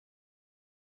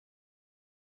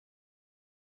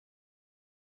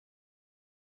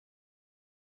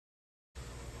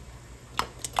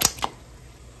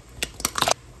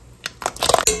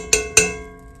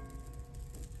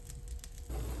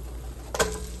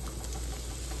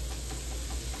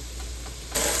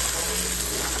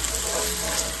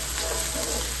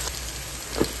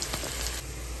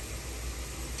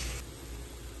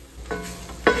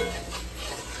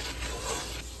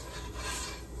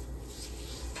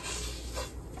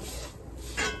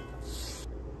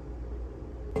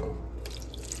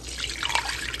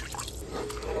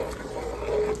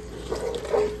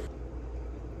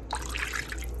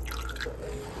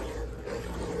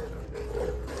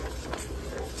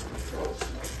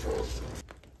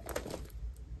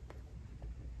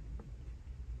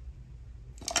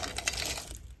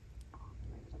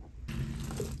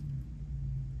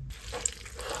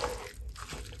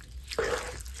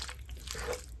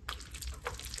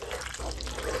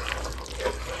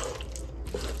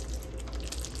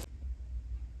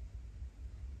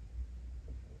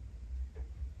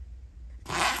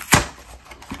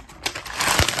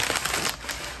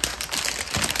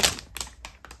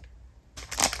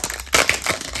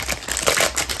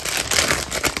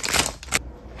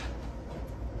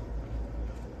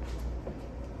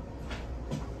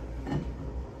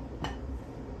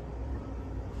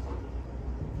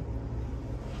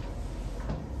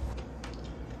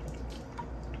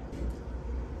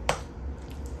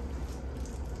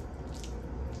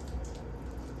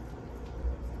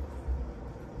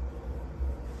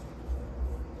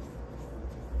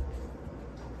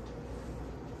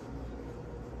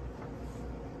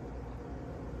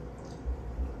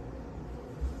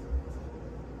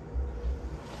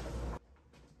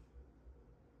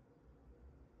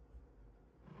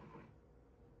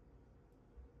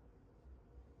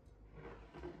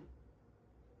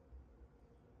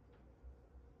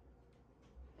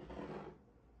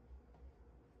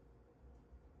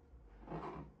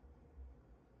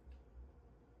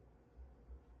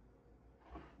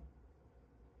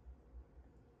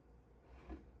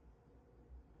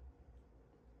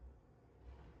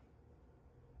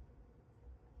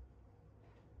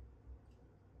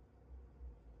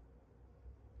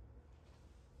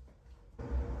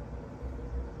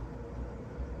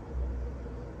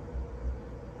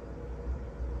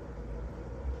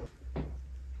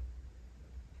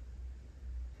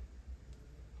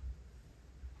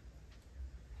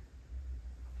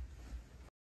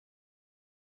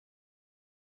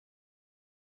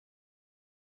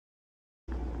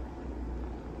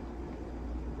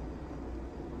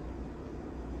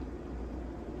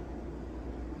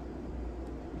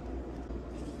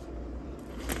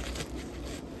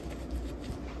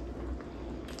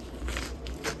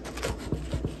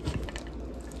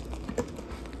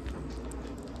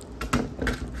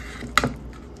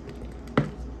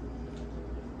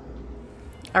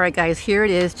Alright guys, here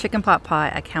it is, chicken pot pie.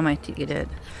 I can't wait to eat it.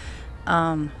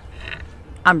 I'm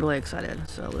really excited,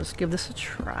 so let's give this a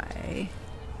try.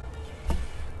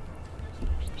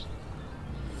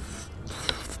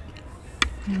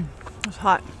 It's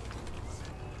hot.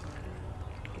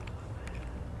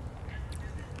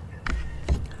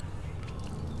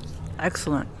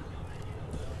 Excellent.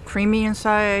 Creamy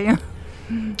inside.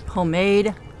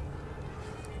 Homemade.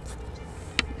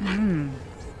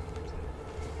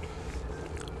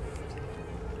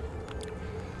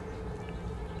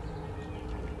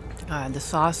 The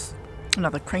sauce,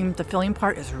 the cream, the filling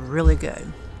part is really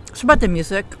good. It's about the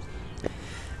music.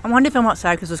 I wanted to film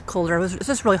outside because it's colder. It's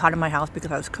just really hot in my house because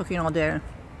I was cooking all day.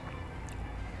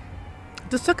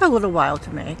 This took a little while to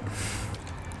make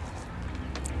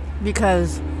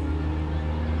because,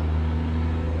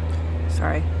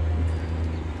 sorry,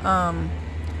 I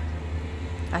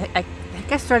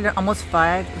think I started at almost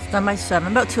 5. It's done by 7,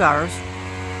 about 2 hours.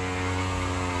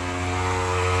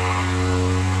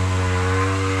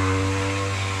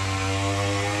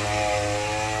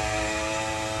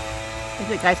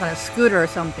 The guy's on a scooter or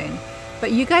something,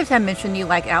 but you guys have mentioned you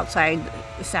like outside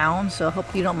sound, so I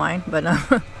hope you don't mind. But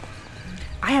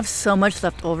I have so much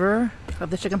left over of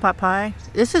the chicken pot pie.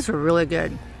 This is really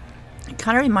good. It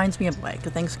kind of reminds me of like a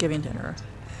Thanksgiving dinner,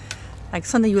 like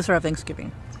something you would serve at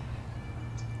Thanksgiving.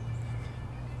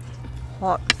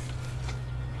 Hot,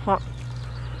 hot.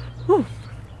 Whew.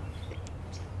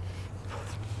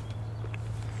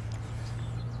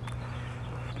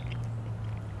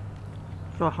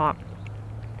 So hot.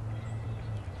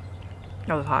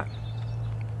 That was hot.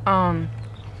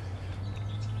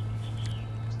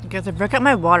 Guys, I break up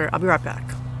my water. I'll be right back.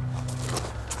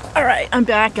 Alright, I'm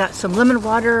back. Got some lemon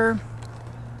water.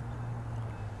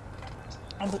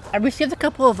 I received a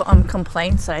couple of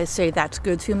complaints that I say that's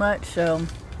good too much, so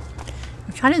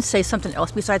I'm trying to say something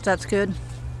else besides that's good.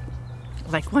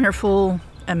 Like wonderful,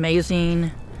 amazing,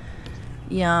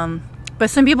 yum. But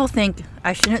some people think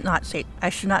I should not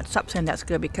stop saying that's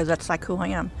good because that's like who I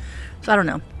am. So I don't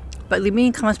know. But leave me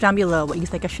in comments down below what you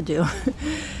think I should do.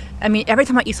 I mean, every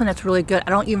time I eat something that's really good, I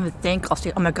don't even think I'll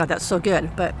say, oh my god, that's so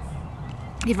good. But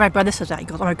even my brother says that. He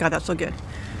goes, oh my god, that's so good.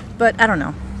 But I don't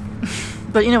know.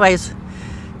 But anyways,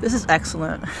 this is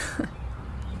excellent.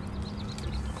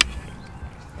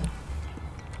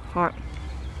 Hot.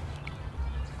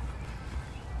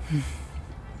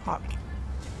 Hot.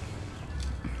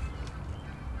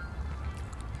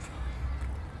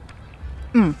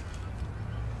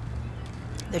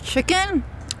 The chicken,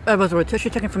 it was a rotisserie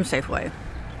chicken from Safeway.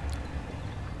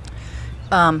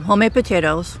 Homemade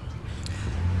potatoes.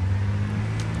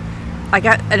 I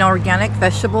got an organic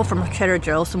vegetable from Trader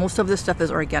Joe's, so most of this stuff is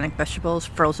organic vegetables,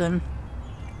 frozen.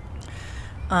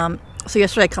 So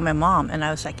yesterday I called my mom and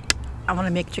I was like, I want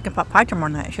to make chicken pot pie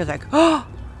tomorrow night. She was like, oh!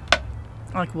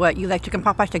 I'm like, what, you like chicken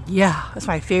pot pie? She's like, yeah, that's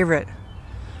my favorite.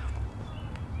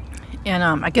 And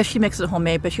I guess she makes it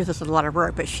homemade, but she says it's a lot of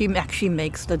work. But she actually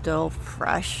makes the dough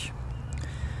fresh.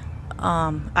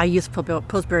 I use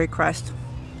Pillsbury Crust,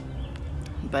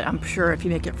 but I'm sure if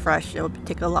you make it fresh, it would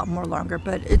take a lot more longer.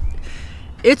 But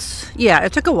yeah,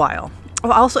 it took a while. I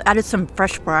also added some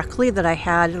fresh broccoli that I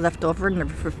had left over in the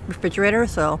refrigerator.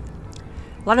 So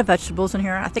a lot of vegetables in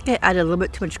here. I think I added a little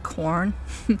bit too much corn,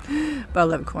 but I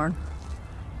love corn.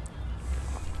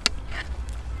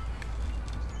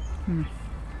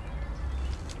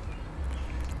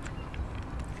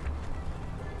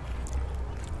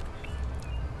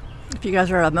 If you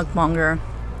guys are a mukbanger,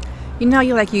 you know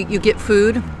you get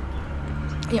food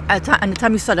at the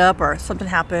time you set up or something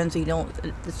happens,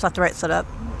 it's not the right setup.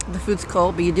 The food's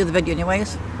cold, but you do the video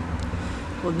anyways.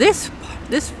 Well, this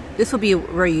will be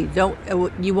where you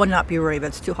will not be worried that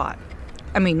it's too hot.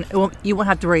 I mean, you won't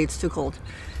have to worry it's too cold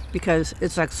because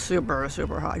it's like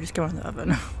super hot. Just go in the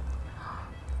oven.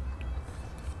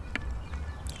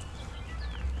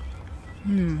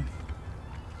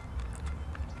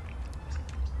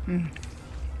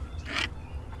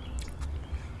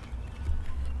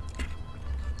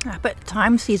 I put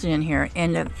thyme seasoning in here,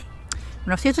 and when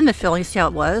I seasoned the filling, see how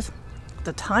it was?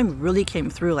 The thyme really came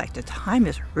through. Like, the thyme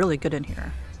is really good in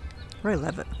here. I really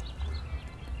love it.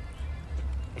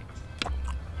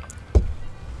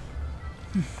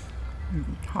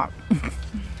 Hot.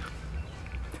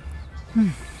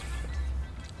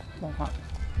 So hot.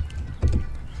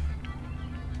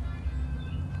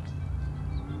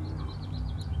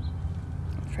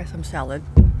 Try some salad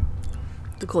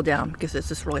to cool down because it's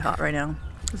just really hot right now.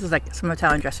 This is like some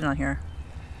Italian dressing on here.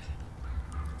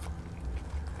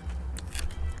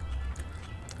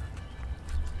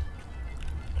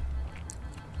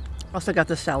 Also got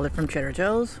the salad from Trader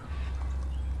Joe's.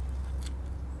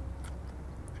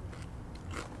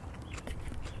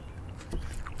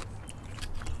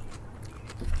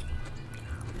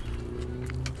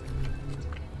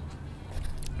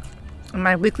 in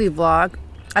my weekly vlog.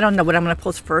 I don't know what I'm going to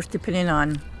post first, depending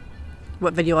on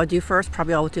what video I'll do first. I'll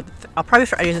probably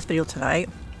start editing this video tonight.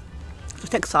 So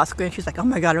text Saskia, and she's like, oh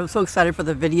my god, I'm so excited for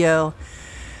the video.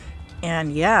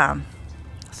 And yeah,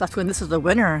 Saskia, this is the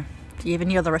winner. Do you have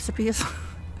any other recipes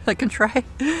I can try?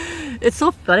 It's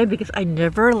so funny because I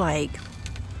never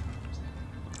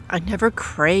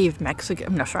crave Mexican.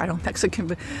 I'm not sure I don't Mexican,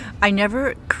 but I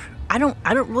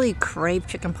don't really crave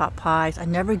chicken pot pies. I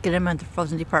never get them in the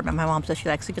frozen department. My mom says she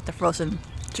likes to get the frozen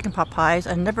chicken pot pies.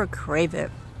 I never crave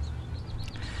it,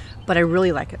 but I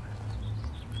really like it.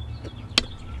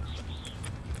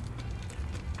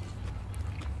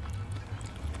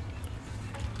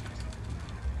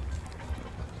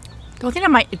 The only thing I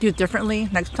might do differently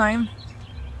next time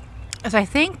is I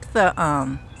think the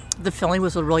filling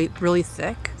was really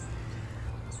thick.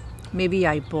 Maybe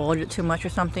I boiled it too much or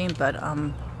something, but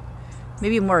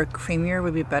maybe more creamier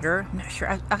would be better. I'm not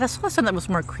sure. I saw some that was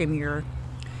more creamier.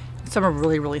 Some are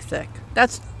really thick.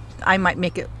 I might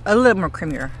make it a little more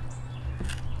creamier,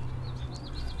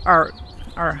 or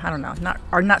I don't know,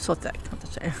 not so thick. What to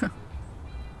say?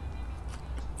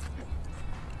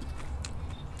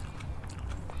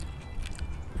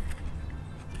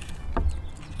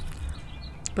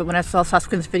 But when I saw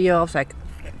Saskia's video, I was like,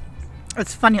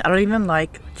 it's funny, I don't even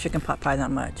like chicken pot pie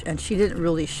that much. And she didn't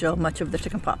really show much of the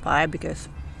chicken pot pie because,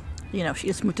 you know, she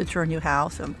just moved into her new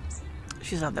house and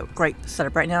she's on the great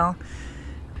setup right now.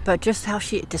 But just how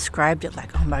she described it,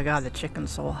 like, oh my god, the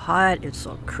chicken's so hot, it's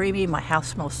so creamy, my house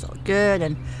smells so good.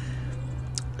 And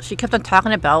she kept on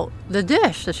talking about the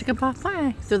dish, the chicken pot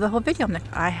pie, through the whole video. I'm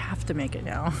like, I have to make it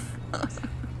now.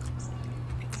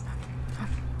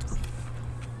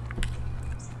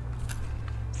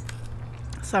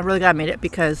 So I'm really glad I made it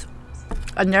because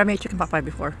I've never made chicken pot pie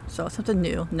before. So it's something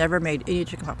new. Never made any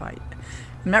chicken pot pie.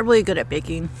 I'm not really good at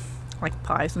baking, like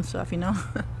pies and stuff, you know.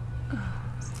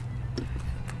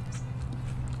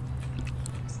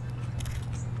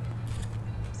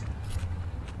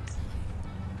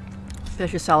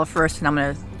 Finish your salad first, and I'm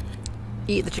gonna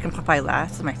eat the chicken pot pie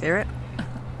last. It's my favorite.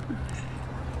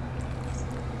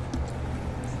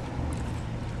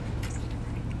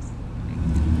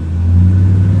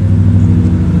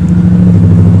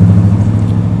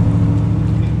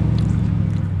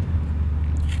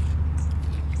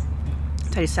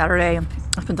 Today's Saturday.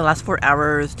 I spent the last 4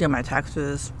 hours doing my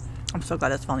taxes. I'm so glad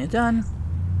that's finally done.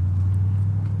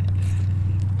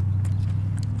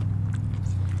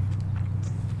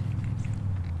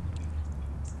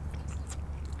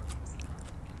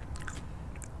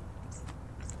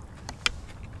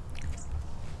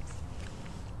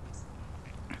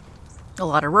 A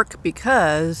lot of work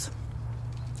because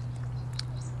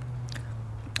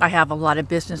I have a lot of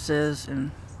businesses and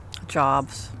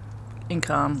jobs,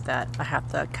 income that I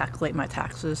have to calculate my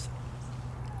taxes.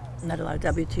 Not a lot of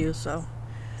W-2, so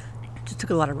it just took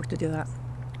a lot of work to do that.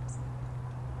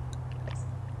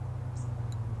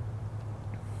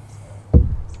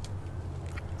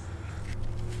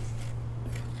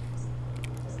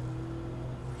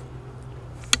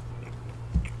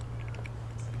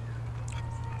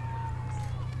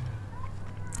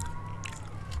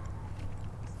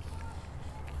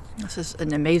 This is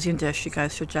an amazing dish. You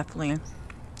guys should definitely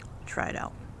try it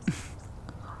out.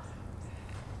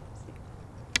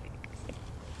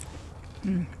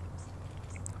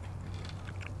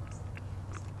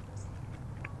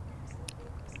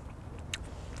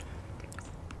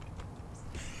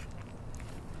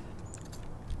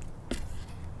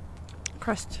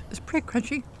 Crust is pretty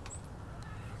crunchy.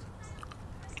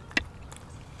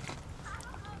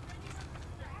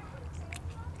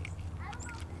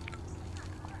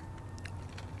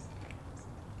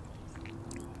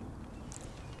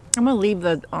 I'm gonna leave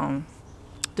the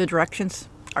directions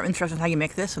or instructions how you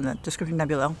make this in the description down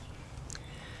below.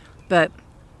 But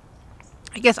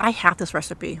I guess I have this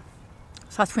recipe,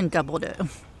 so that's when doubled it.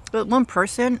 But one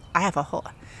person, I have a whole.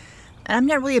 And I'm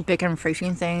not really a big on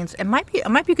freezing things. It might be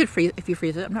good if you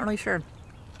freeze it. I'm not really sure.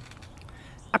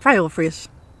 I probably will freeze.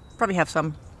 Probably have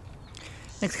some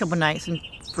next couple nights and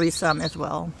freeze some as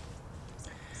well.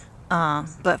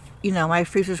 But you know, my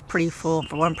freezer's pretty full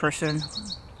for one person.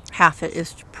 Half it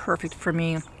is perfect for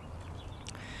me.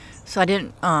 So I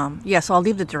didn't, yeah, so I'll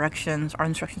leave the directions or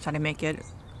instructions how to make it.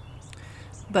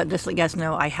 But just to let you guys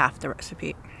know, I have the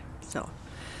recipe. So,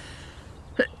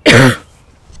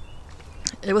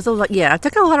 it was a lot, yeah, it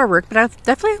took a lot of work, but I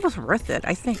definitely was worth it.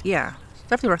 I think, yeah, it's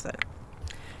definitely worth it.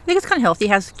 I think it's kind of healthy. It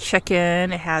has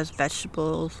chicken, it has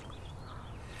vegetables.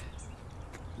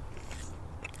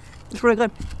 It's really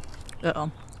good. Uh-oh.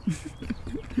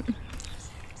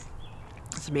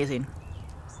 It's amazing.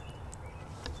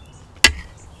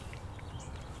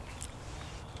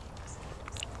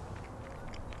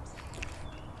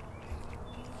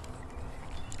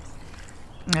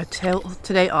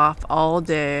 Today off all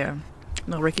day.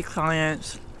 No Reiki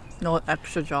clients, no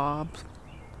extra jobs.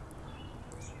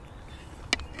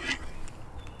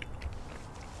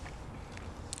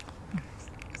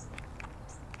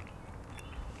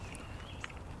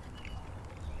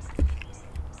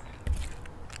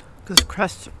 This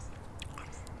crust,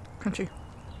 crunchy.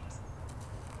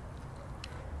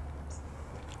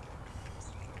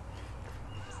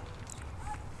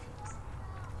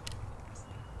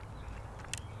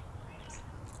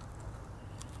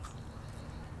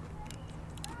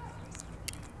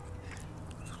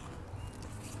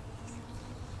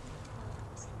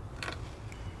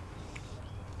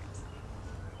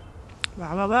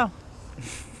 Wow, wow, wow.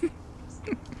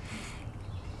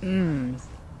 Mmm.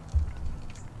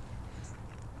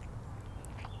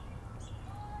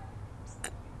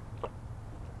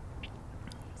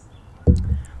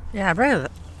 Yeah, right.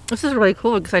 This is really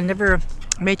cool because I never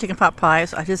made chicken pot pie,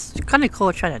 so it's kind of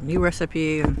cool trying a new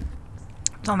recipe. And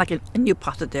it's not like a new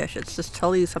pasta dish. It's just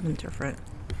totally something different.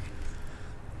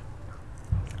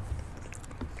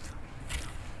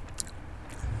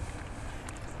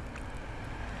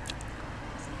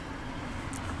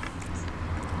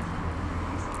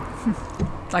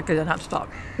 Like I did not stop.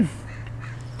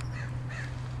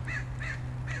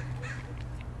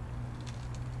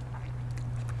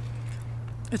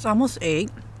 It's almost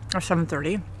 8 or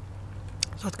 7:30,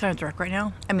 so it's kind of dark right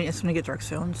now. I mean, it's gonna get dark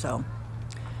soon, so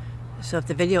if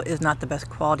the video is not the best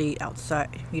quality outside,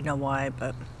 you know why,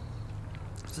 but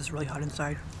this is really hot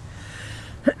inside.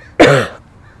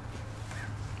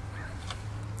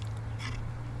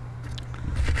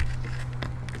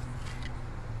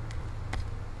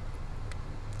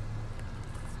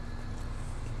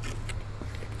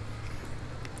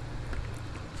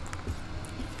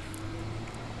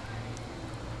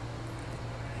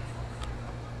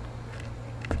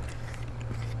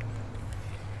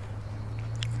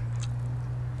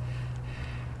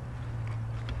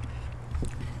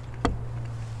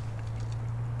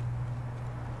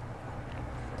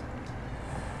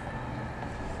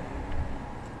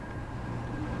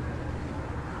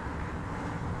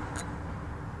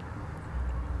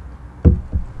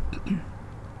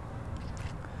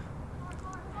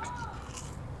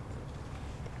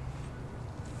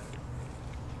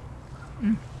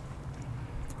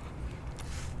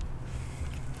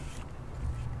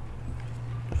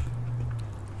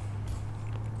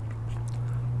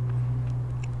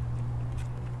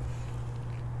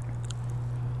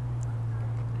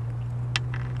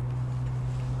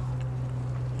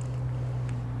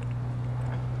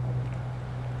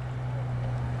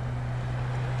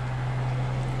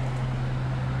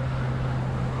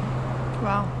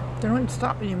 Wow, they don't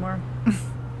stop anymore.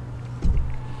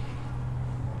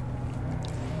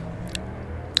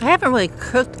 I haven't really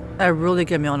cooked a really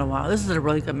good meal in a while. This is a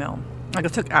really good meal. Like,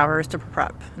 it took hours to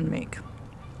prep and make.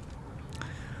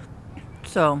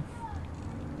 So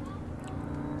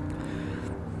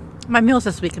my meals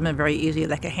this week have been very easy,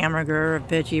 like a hamburger, a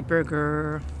veggie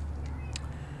burger.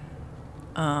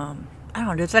 I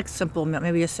don't know, it's like simple meal,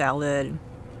 maybe a salad.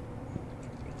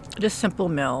 Just simple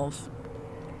meals.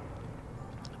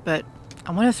 But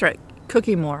I want to start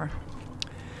cooking more.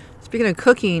 Speaking of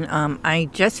cooking, I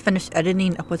just finished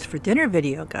editing a What's for Dinner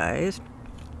video, guys.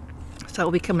 So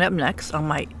it'll be coming up next on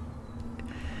my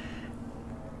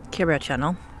Care Bear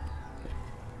channel.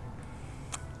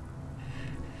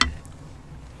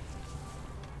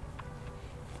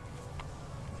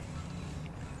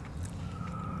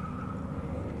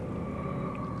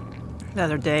 The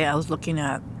other day I was looking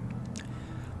at,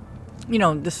 you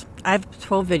know, I have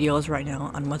 12 videos right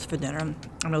now on What's for Dinner, and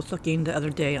I was looking the other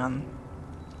day on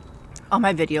all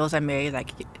my videos I made, like,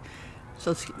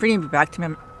 so it's bringing me back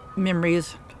to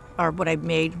memories or what I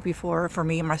made before for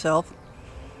me and myself,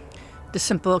 the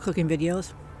simple cooking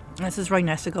videos. And this is really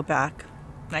nice to go back.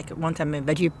 Like, one time I made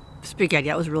veggie spaghetti.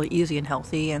 That was really easy and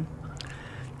healthy, and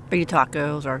veggie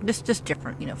tacos, or just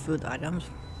different, you know, food items.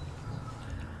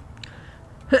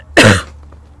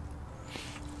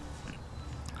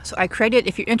 So I created,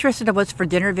 if you're interested in What's for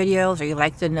Dinner videos, or you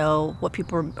like to know what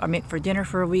people are making for dinner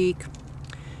for a week,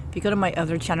 if you go to my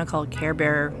other channel called Care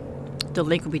Bear, the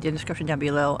link will be in the description down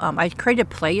below. I created a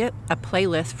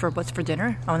playlist for What's for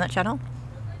Dinner on that channel.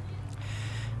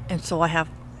 And so I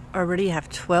already have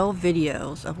 12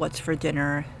 videos of What's for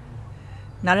Dinner,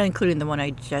 not including the one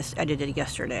I just edited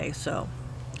yesterday. So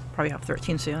probably have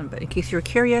 13 soon, but in case you're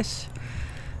curious,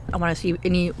 I want to see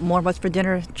any more What's for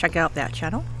Dinner, check out that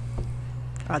channel.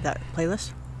 That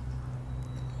playlist.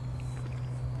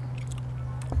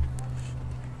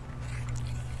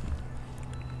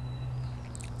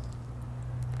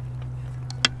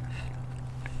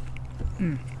 Well,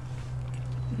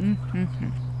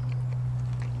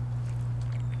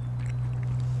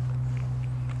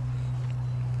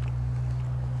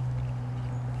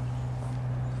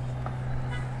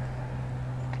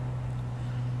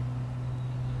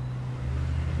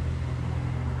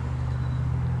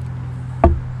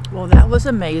 that was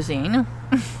amazing.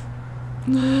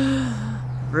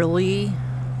 Really,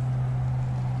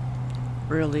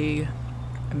 really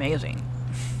amazing.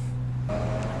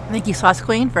 Thank you, Sauce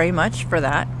Queen, very much for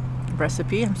that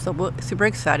recipe. I'm so super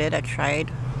excited. I tried.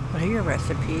 What are your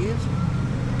recipes?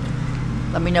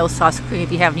 Let me know, Sauce Queen,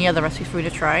 if you have any other recipes for me to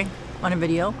try on a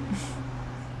video.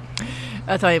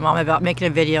 I was telling my mom about making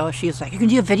a video. She's like, "You can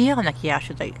do a video?" I'm like, "Yeah."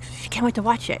 She's like, she can't wait to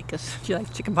watch it because she likes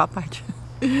chicken pot pie.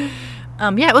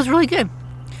 Yeah, it was really good.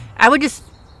 I just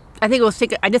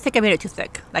think I made it too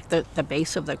thick, like the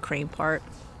base of the cream part.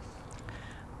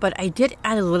 But I did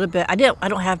add a little bit. I don't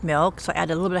have milk, so I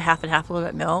added a little bit half and half, a little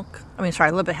bit milk. I mean,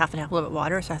 sorry, a little bit half and half, a little bit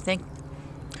water. So I think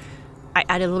I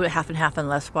added a little bit half and half and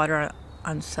less water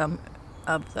on some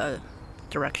of the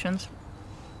directions.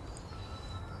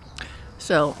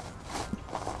 So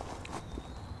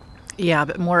yeah,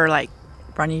 but more like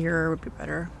runnier would be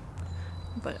better.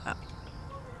 But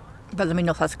let me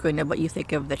know, Sauce Queen, what you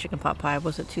think of the chicken pot pie.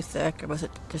 Was it too thick, or was it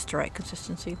just the right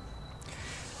consistency?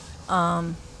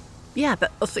 Yeah,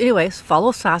 but so anyways,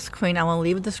 follow Sauce Queen. I will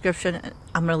leave a description.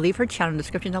 I'm going to leave her channel in the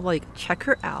description down below. You can check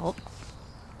her out.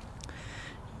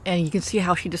 And you can see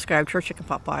how she described her chicken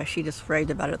pot pie. She just raved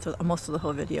about it through most of the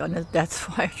whole video, and that's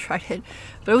why I tried it.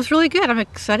 But it was really good. I'm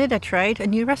excited I tried a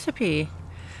new recipe.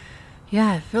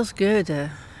 Yeah, it feels good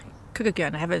to cook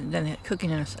again. I haven't done cooking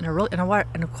in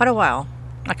quite a while.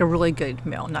 Like a really good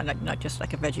meal, not just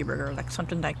like a veggie burger, like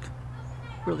something like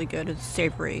really good and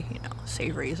savory. You know,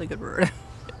 savory is a good word.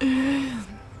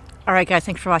 Alright guys,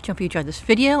 thanks for watching. Hope you enjoyed this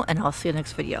video, and I'll see you in the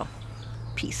next video.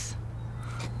 Peace.